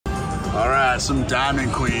All right, some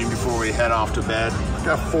Diamond Queen before we head off to bed.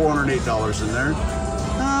 Got $408 in there.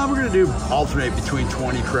 We're gonna do alternate between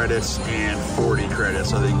 20 credits and 40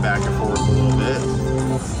 credits. I think back and forth a little bit.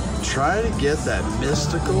 Try to get that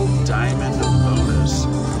mystical diamond bonus.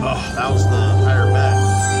 Oh, that was the higher bet.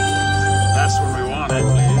 That's what we wanted,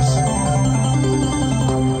 please.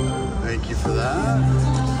 Thank you for that.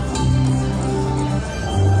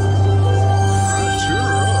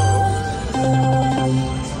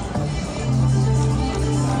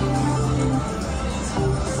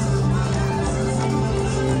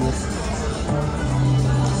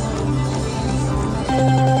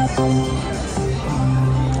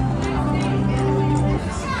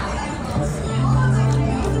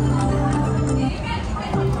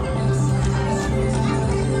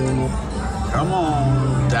 Come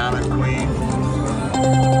on, Diamond Queen.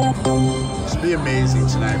 Just be amazing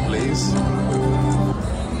tonight, please.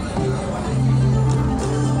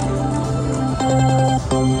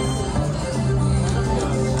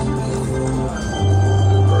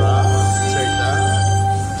 Alright, take that.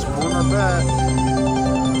 It's more than a bet.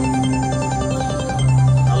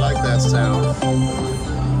 I like that sound.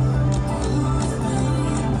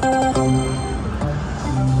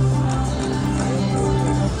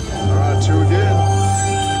 Two again.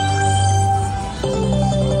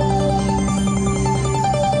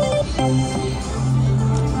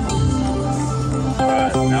 All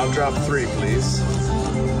right, now drop 3, please.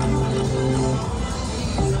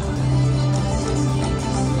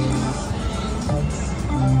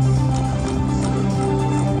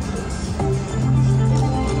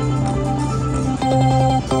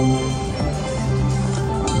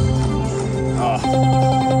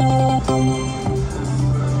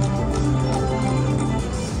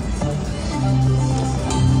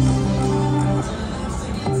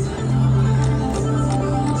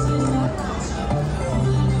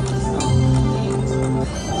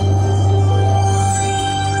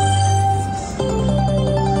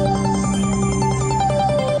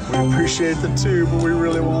 Appreciate the 2, but we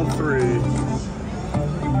really want 3.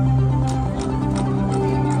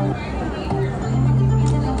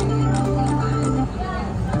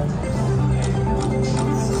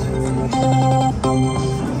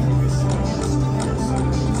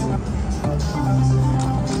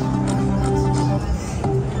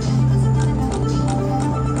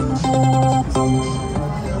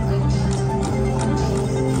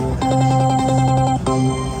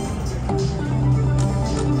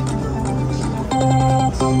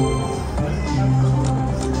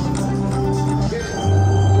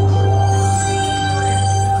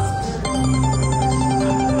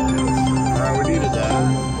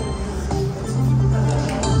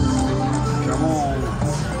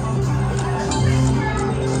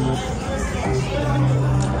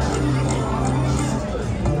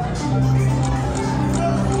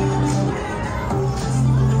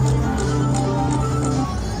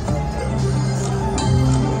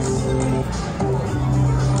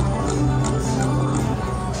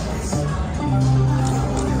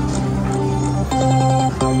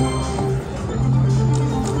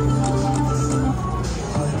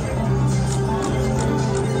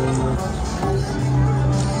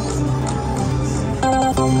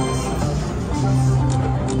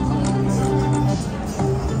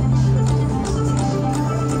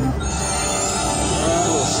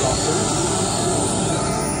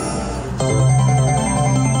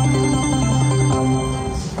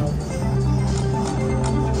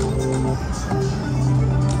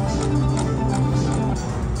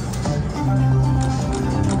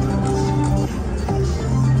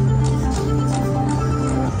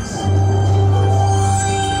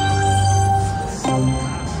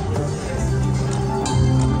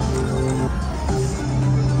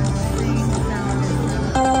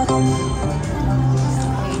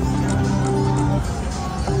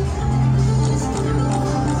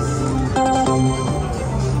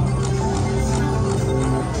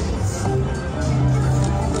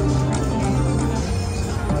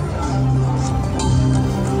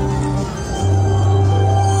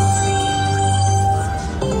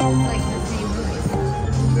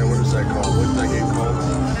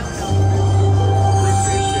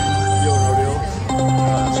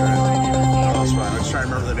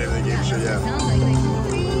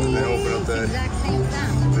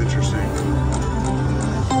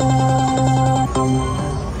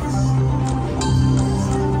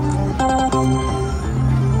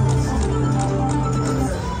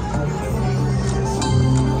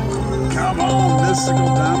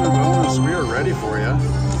 Mystical diamond bonus, we are ready for you.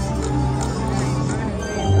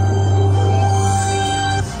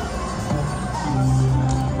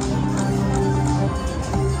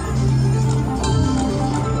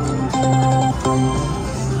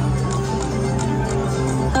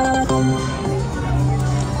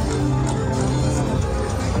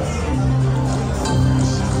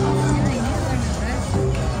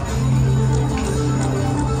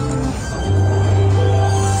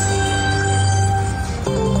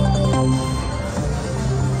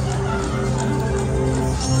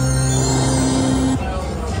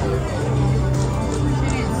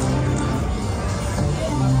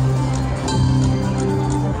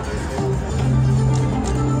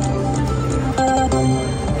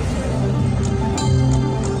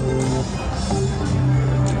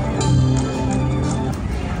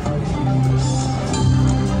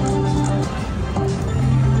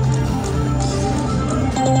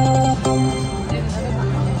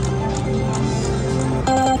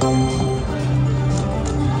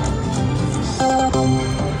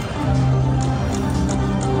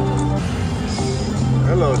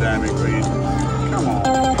 Hello, Diamond Queen. Come on.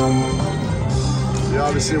 You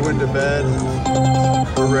obviously went to bed.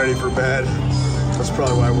 We're ready for bed. That's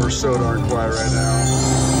probably why we're so darn quiet right now.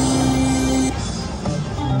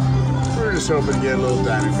 We're just hoping to get a little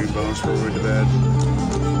Diamond Queen bonus before we went to bed.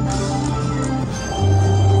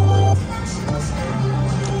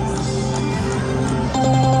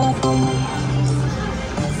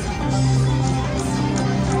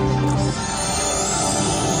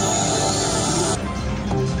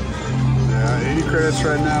 Credits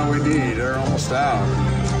right now we need. They're almost out.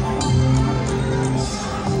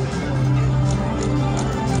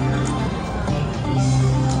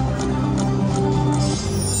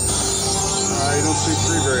 You don't see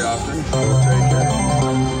 3 very often. We'll take it.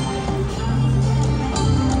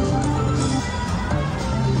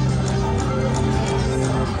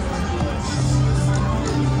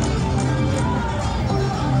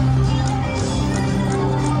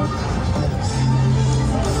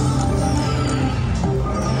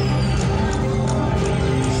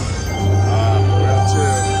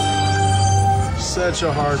 Such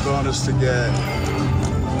a hard bonus to get.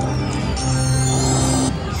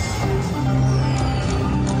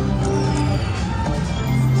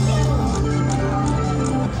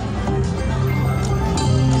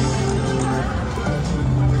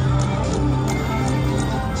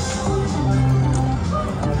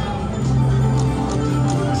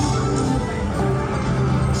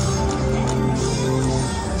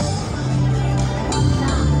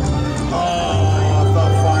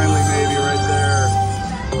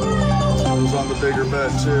 Bigger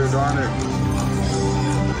bet too, darn it.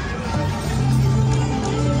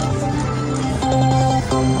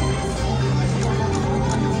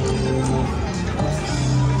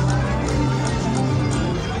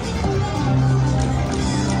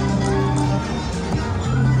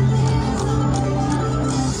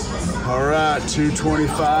 All right,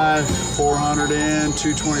 225, 400 in,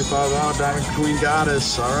 225 out. Diamond Queen got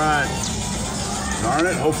us. All right. Darn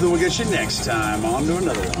it. Hopefully we'll get you next time. On to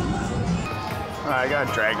another one. I got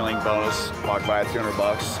a Dragon Link bonus, walked by at 200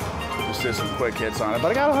 bucks. Just did some quick hits on it,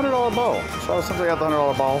 but I got a $100 bowl. So since I got the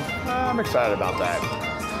 $100 bowl, I'm excited about that.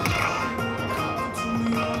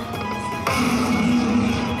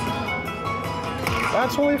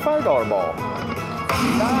 That's only a $5 ball.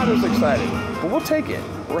 Not as exciting, but we'll take it.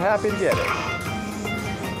 We're happy to get it.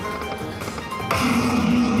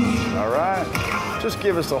 All right, just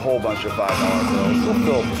give us a whole bunch of $5 bills. We'll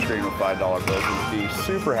fill up the screen with $5 bills and be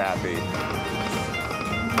super happy.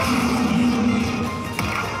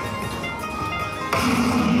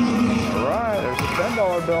 All right, there's a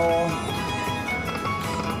 $10 bill.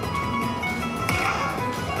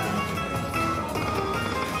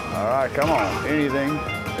 All right, come on, anything,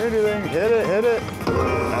 hit it. Oh,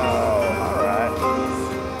 all right.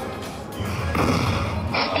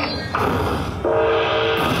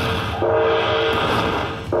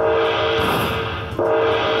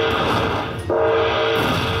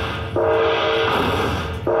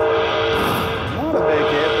 Not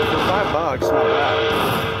bad.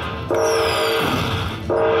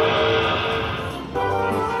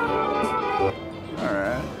 All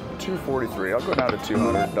right, 243. I'll go down to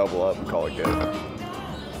 200, double up, and call it good.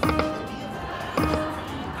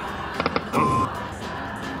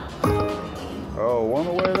 Oh, one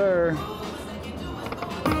away there.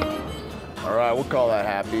 All right, we'll call that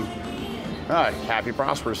happy. All right, happy,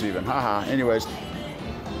 prosperous even. Haha. Anyways,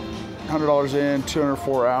 $100 in,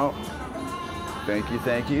 204 out.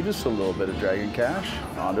 Thank you. Just a little bit of Dragon Cash.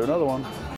 On to another one.